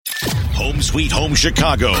Home Sweet Home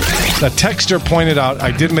Chicago. The texter pointed out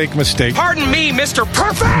I did make a mistake. Pardon me, Mr.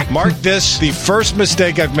 Perfect. Mark this the first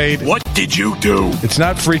mistake I've made. What did you do? It's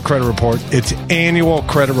not free credit report. It's annual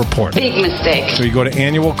credit report. Big mistake. So you go to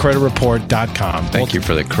annualcreditreport.com. Thank you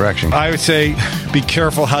for the correction. I would say be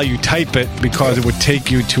careful how you type it because it would take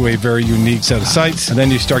you to a very unique set of sites. And then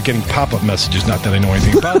you start getting pop-up messages. Not that I know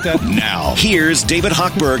anything about that. Now, here's David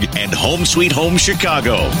Hochberg and Home Sweet Home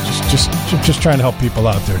Chicago. Just trying to help people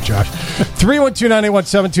out there, Josh.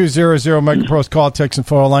 312-981-7200, MegaPros call, text, and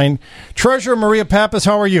photo line. Treasurer Maria Pappas,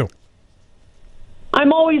 how are you?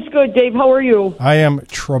 I'm always good, Dave. How are you? I am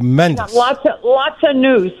tremendous. Lots of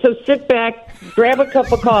news. So sit back, grab a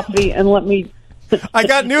cup of coffee, and let me. I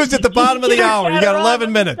got news at the bottom of the hour. You got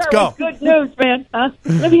 11 minutes. Go. Good news, man.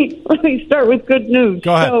 Let me start with good news.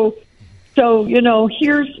 Go ahead. So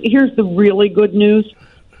here's the really good news.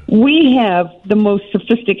 We have the most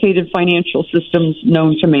sophisticated financial systems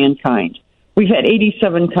known to mankind. We've had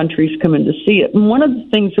 87 countries come in to see it. And one of the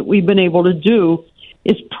things that we've been able to do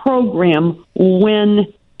is program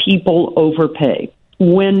when people overpay.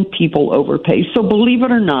 So believe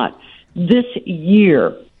it or not, this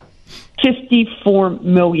year, $54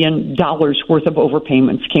 million worth of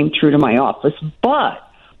overpayments came through to my office. But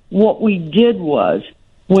what we did was,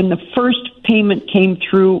 when the first payment came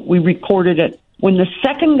through, we recorded it. When the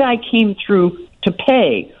second guy came through to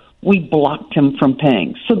pay, we blocked him from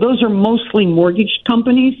paying. So those are mostly mortgage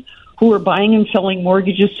companies who are buying and selling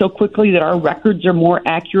mortgages so quickly that our records are more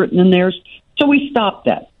accurate than theirs. So we stopped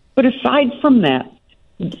that. But aside from that,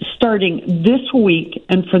 starting this week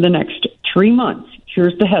and for the next 3 months,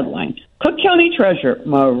 here's the headline. Cook County Treasurer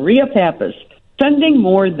Maria Pappas sending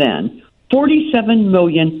more than $47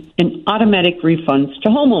 million in automatic refunds to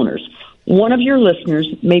homeowners. One of your listeners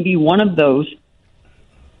may be one of those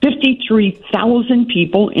 53,000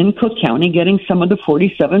 people in Cook County getting some of the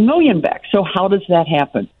 $47 million back. So how does that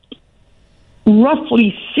happen?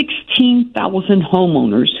 Roughly 16,000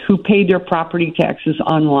 homeowners who paid their property taxes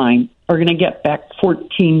online are going to get back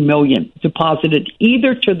 $14 million deposited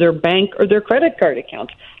either to their bank or their credit card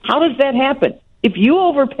accounts. How does that happen? If you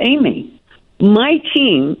overpay me, my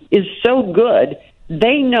team is so good,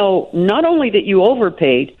 they know not only that you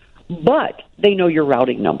overpaid, but they know your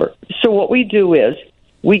routing number. So what we do is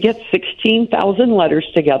we get 16,000 letters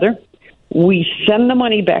together. We send the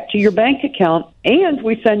money back to your bank account, and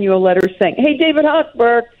we send you a letter saying, hey, David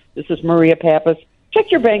Hochberg, this is Maria Pappas.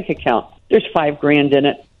 Check your bank account. There's $5,000 in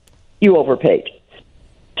it. You overpaid.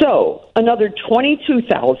 So another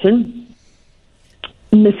 22,000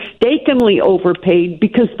 mistakenly overpaid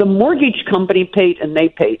because the mortgage company paid and they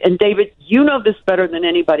paid. And, David, you know this better than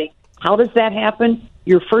anybody. How does that happen?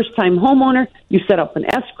 You're a first-time homeowner. You set up an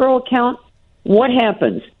escrow account. What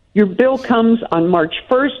happens? Your bill comes on March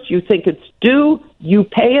 1st. You think it's due. You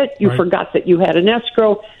pay it. You forgot that you had an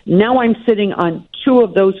escrow. Now I'm sitting on 2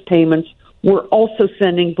 of those payments. We're also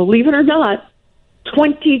sending, believe it or not,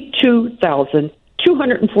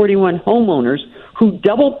 22,241 homeowners who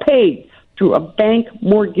double paid through a bank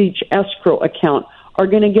mortgage escrow account are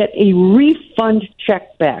going to get a refund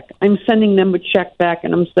check back. I'm sending them a check back,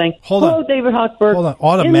 and I'm saying, hello, David Hochberg. Hold on.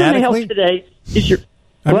 Automatically? In my help today is your...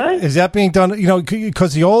 What? Is that being done?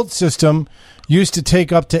 Because the old system used to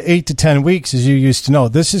take up to 8 to 10 weeks, as you used to know.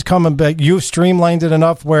 This is coming back. You've streamlined it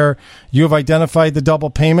enough where you've identified the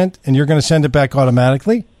double payment, and you're going to send it back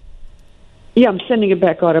automatically? Yeah, I'm sending it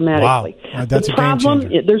back automatically. Wow. That's the a game problem,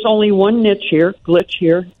 changer. There's only one niche here, glitch,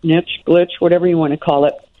 whatever you want to call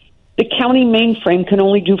it. The county mainframe can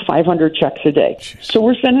only do 500 checks a day. Jeez. So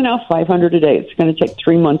we're sending out 500 a day. It's going to take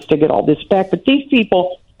 3 months to get all this back. But these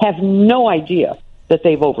people have no idea that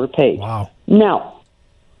they've overpaid. Wow. Now,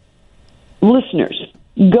 listeners,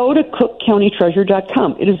 go to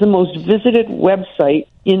cookcountytreasure.com. It is the most visited website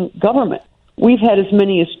in government. We've had as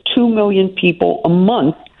many as 2 million people a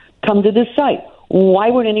month come to this site. Why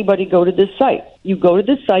would anybody go to this site? You go to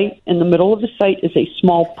this site, in the middle of the site is a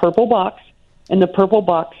small purple box, and the purple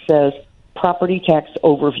box says Property Tax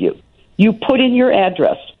Overview. You put in your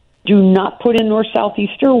address. Do not put in north, south,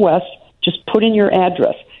 east, or west. Just put in your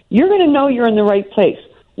address. You're going to know you're in the right place.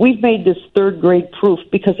 We've made this third-grade proof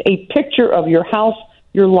because a picture of your house,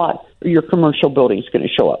 your lot, or your commercial building is going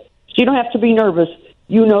to show up. So you don't have to be nervous.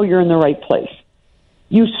 You know you're in the right place.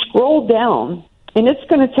 You scroll down, and it's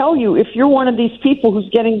going to tell you if you're one of these people who's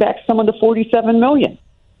getting back some of the $47 million.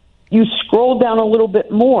 You scroll down a little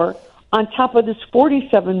bit more. On top of this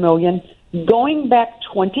 $47 million, going back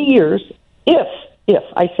 20 years, if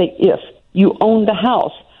you own the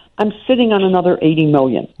house, I'm sitting on another $80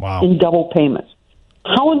 million in double payments.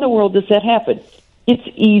 How in the world does that happen? It's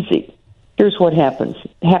easy. Here's what happens.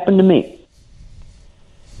 It happened to me.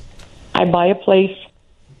 I buy a place.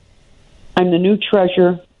 I'm the new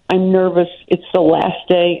treasurer. I'm nervous. It's the last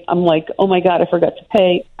day. I'm like, oh, my God, I forgot to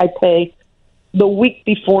pay. I pay. The week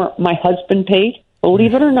before, my husband paid.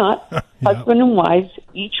 Believe it or not, husband and wives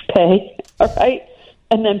each pay. All right?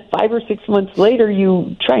 And then 5 or 6 months later,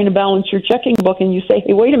 you trying to balance your checking book, and you say,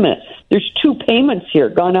 hey, wait a minute. There's 2 payments here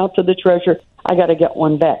gone out to the treasurer. I got to get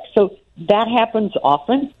one back. So that happens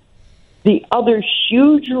often. The other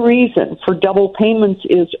huge reason for double payments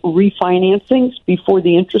is refinancings before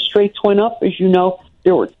the interest rates went up. As you know,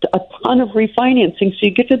 there were a ton of refinancing. So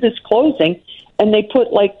you get to this closing, and they put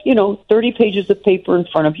 30 pages of paper in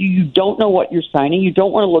front of you. You don't know what you're signing. You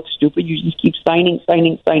don't want to look stupid. You just keep signing.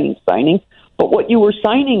 But what you were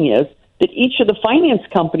signing is that each of the finance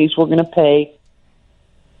companies were going to pay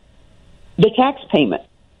the tax payment.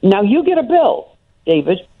 Now you get a bill,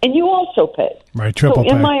 David, and you also pay. Right, triple pay.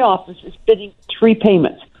 So in my office is sitting 3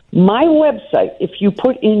 payments. My website, if you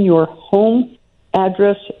put in your home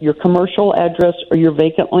address, your commercial address, or your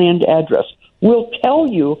vacant land address, will tell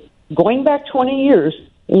you, going back 20 years,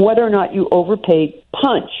 whether or not you overpaid.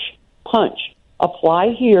 Punch.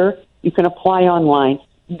 Apply here. You can apply online.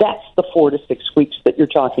 That's the 4 to 6 weeks that you're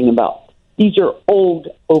talking about. These are old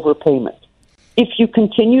overpayments. If you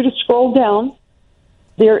continue to scroll down,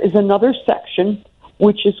 there is another section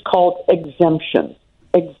which is called exemptions.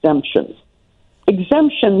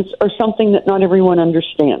 Exemptions are something that not everyone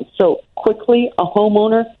understands. So quickly, a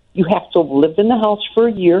homeowner, you have to have lived in the house for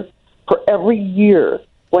a year. For every year,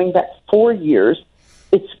 going back 4 years,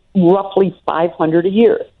 it's roughly $500 a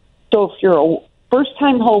year. So if you're a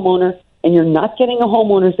first-time homeowner and you're not getting a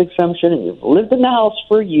homeowner's exemption and you've lived in the house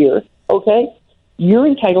for a year, okay, you're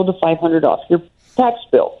entitled to $500 off your tax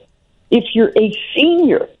bill. If you're a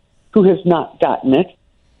senior who has not gotten it,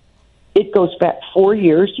 it goes back 4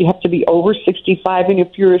 years. You have to be over 65. And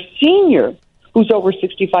if you're a senior who's over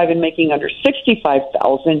 65 and making under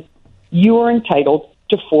 $65,000, you are entitled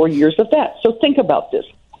to 4 years of that. So think about this.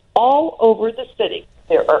 All over the city,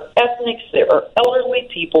 there are ethnics, there are elderly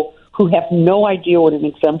people who have no idea what an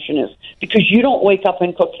exemption is, because you don't wake up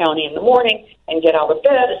in Cook County in the morning and get out of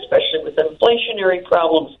bed, especially with inflationary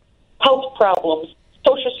problems, health problems,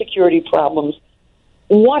 Social Security problems,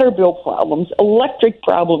 water bill problems, electric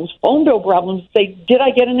problems, phone bill problems, say, did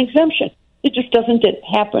I get an exemption? It just doesn't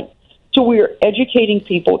happen. So we are educating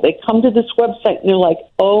people. They come to this website and they're like,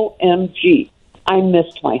 OMG, I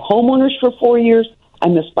missed my homeowners for 4 years. I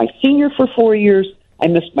missed my senior for 4 years. I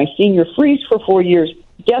missed my senior freeze for 4 years.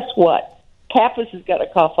 Guess what? Pappas has got to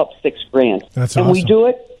cough up $6,000. That's and awesome. We do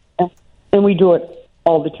it, and we do it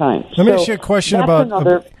all the time. Let me ask you a question about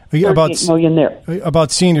million there.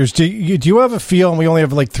 About seniors. Do you have a feel? And we only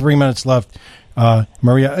have like 3 minutes left,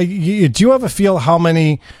 Maria. Do you have a feel how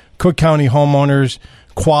many Cook County homeowners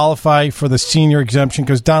qualify for the senior exemption?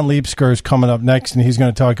 Because Don Liebsker is coming up next, and he's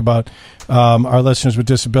going to talk about our listeners with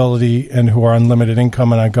disability and who are unlimited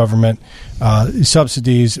income and on government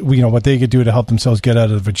subsidies. What they could do to help themselves get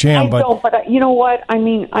out of a jam. But you know what? I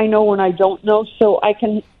mean, I know when I don't know, so I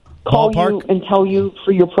can call you and tell you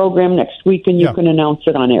for your program next week, and you can announce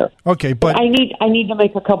it on air. Okay, but I need to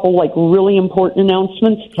make a couple really important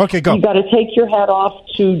announcements. Okay, go. You got to take your hat off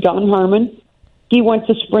to Don Harmon. He went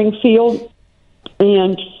to Springfield,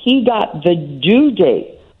 and he got the due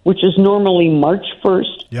date, which is normally March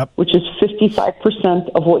 1st, which is 55%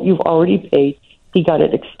 of what you've already paid. He got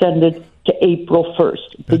it extended to April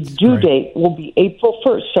 1st. The due date will be April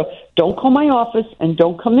 1st. So don't call my office and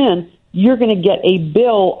don't come in. You're going to get a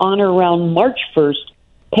bill on or around March 1st,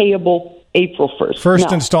 payable April 1st.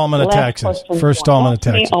 First installment of taxes. First installment of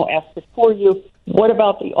taxes. I'll ask it for you. What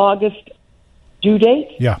about the August due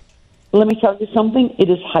date? Yeah. Let me tell you something. It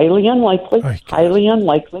is highly unlikely. Highly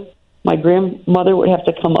unlikely. My grandmother would have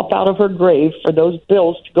to come up out of her grave for those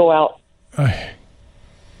bills to go out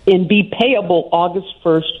and be payable August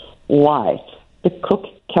 1st. Why? The Cook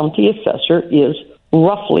County assessor is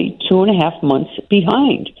roughly 2.5 months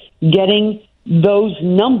behind getting those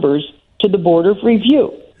numbers to the Board of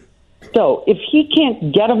Review. So if he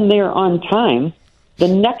can't get them there on time, the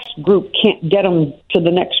next group can't get them to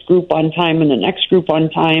the next group on time, and the next group on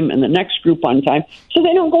time, and the next group on time, so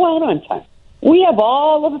they don't go out on time. We have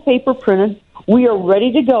all of the paper printed. We are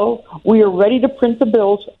ready to go. We are ready to print the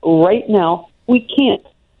bills right now. We can't.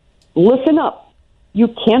 Listen up. You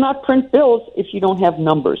cannot print bills if you don't have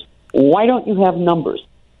numbers. Why don't you have numbers?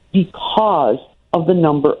 Because of the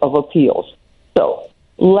number of appeals. So,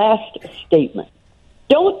 last statement.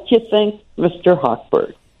 Don't you think, Mr.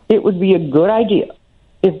 Hochberg, it would be a good idea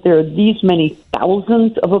if there are these many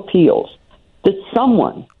thousands of appeals that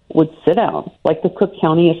someone would sit down, like the Cook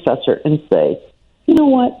County assessor, and say, you know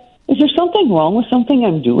what, is there something wrong with something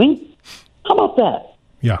I'm doing? How about that?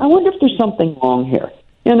 Yeah. I wonder if there's something wrong here.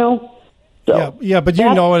 So but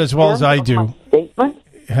you know it as well as I do. Statement.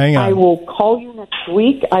 Hang on. I will call you next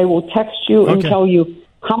week. I will text you and tell you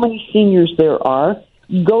how many seniors there are.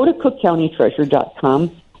 Go to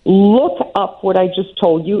cookcountytreasure.com. Look up what I just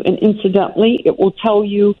told you, and incidentally, it will tell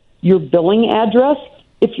you your billing address.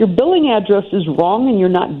 If your billing address is wrong and you're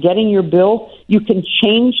not getting your bill, you can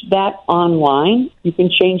change that online. You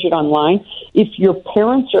can change it online. If your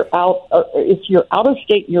parents are out, or if you're out of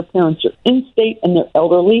state and your parents are in state and they're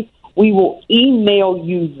elderly, we will email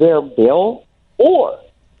you their bill. Or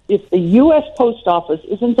if the U.S. Post Office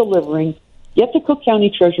isn't delivering, get to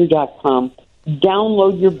cookcountytreasure.com,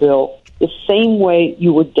 download your bill the same way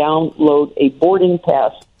you would download a boarding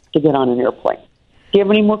pass to get on an airplane. Do you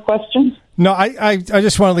have any more questions? No, I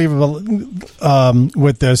just want to leave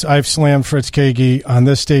with this. I've slammed Fritz Kagi on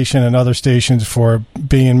this station and other stations for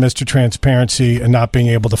being Mr. Transparency and not being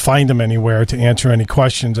able to find him anywhere to answer any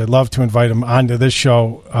questions. I'd love to invite him onto this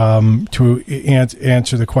show to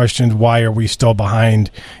answer the questions, why are we still behind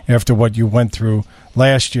after what you went through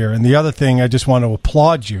last year? And the other thing, I just want to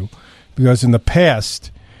applaud you, because in the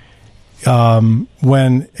past,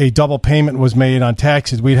 when a double payment was made on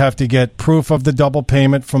taxes, we'd have to get proof of the double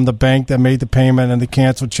payment from the bank that made the payment and the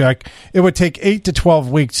canceled check. It would take 8 to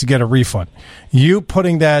 12 weeks to get a refund. You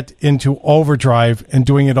putting that into overdrive and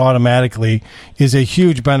doing it automatically is a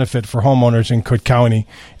huge benefit for homeowners in Cook County.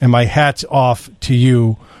 And my hat's off to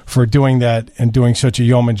you for doing that and doing such a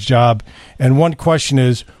yeoman's job. And one question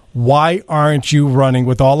is, why aren't you running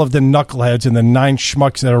with all of the knuckleheads and the 9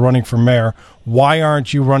 schmucks that are running for mayor? Why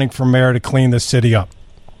aren't you running for mayor to clean the city up?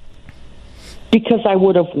 Because I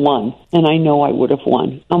would have won, and I know I would have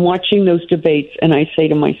won. I'm watching those debates, and I say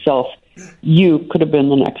to myself, you could have been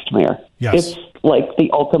the next mayor. Yes. It's like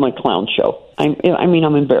the ultimate clown show. I'm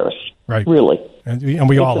embarrassed. Right. Really. And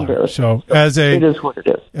we all are. So it is what it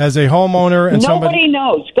is. As a homeowner and nobody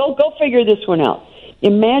knows. Go figure this one out.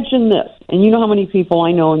 Imagine this, and you know how many people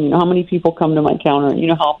I know, and you know how many people come to my counter, and you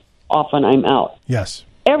know how often I'm out. Yes.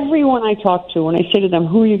 Everyone I talk to, when I say to them,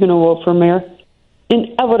 who are you going to vote for mayor?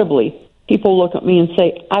 Inevitably, people look at me and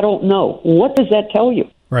say, I don't know. What does that tell you?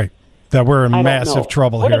 Right. That we're in massive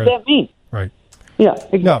trouble here. What does that mean? Right. Yeah,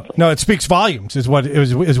 exactly. No, it speaks volumes is what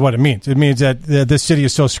it means. It means that this city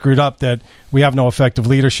is so screwed up that we have no effective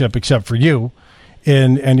leadership except for you.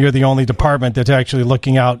 And you're the only department that's actually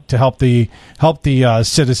looking out to help the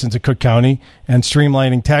citizens of Cook County and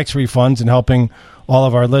streamlining tax refunds and helping all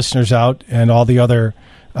of our listeners out and all the other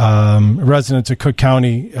residents of Cook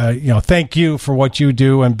County. Thank you for what you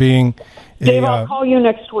do and being. Dave, I'll call you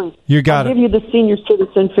next week. You got I'll give you the senior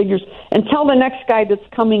citizen figures and tell the next guy that's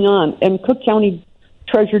coming on. And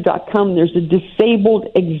cookcountytreasure.com, there's a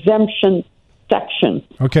disabled exemption section,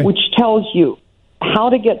 which tells you how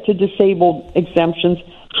to get to disabled exemptions,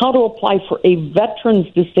 how to apply for a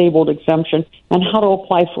veteran's disabled exemption, and how to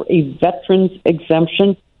apply for a veteran's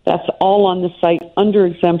exemption. That's all on the site under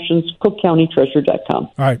exemptions, cookcountytreasure.com.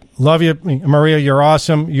 All right. Love you, Maria. You're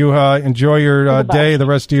awesome. You enjoy your day, the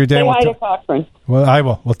rest of your day. Say hi to Cochran. Well, I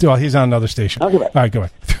will. He's on another station. Okay, all right, go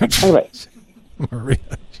ahead. All right. Maria.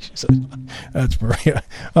 That's Maria.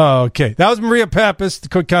 Oh, okay. That was Maria Pappas, the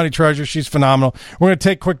Cook County Treasurer. She's phenomenal. We're going to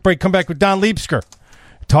take a quick break. Come back with Don Leipsker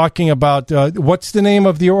talking about what's the name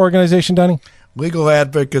of the organization, Donnie? Legal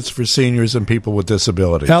Advocates for Seniors and People with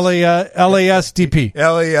Disabilities. LASDP.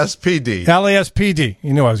 LASPD. LASPD.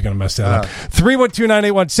 You knew I was going to mess that up.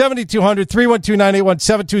 312-981-7200,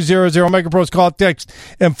 312-981-7200, MegaPros call, text,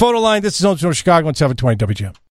 and photo line. This is Owensville, Chicago on 720 WGM.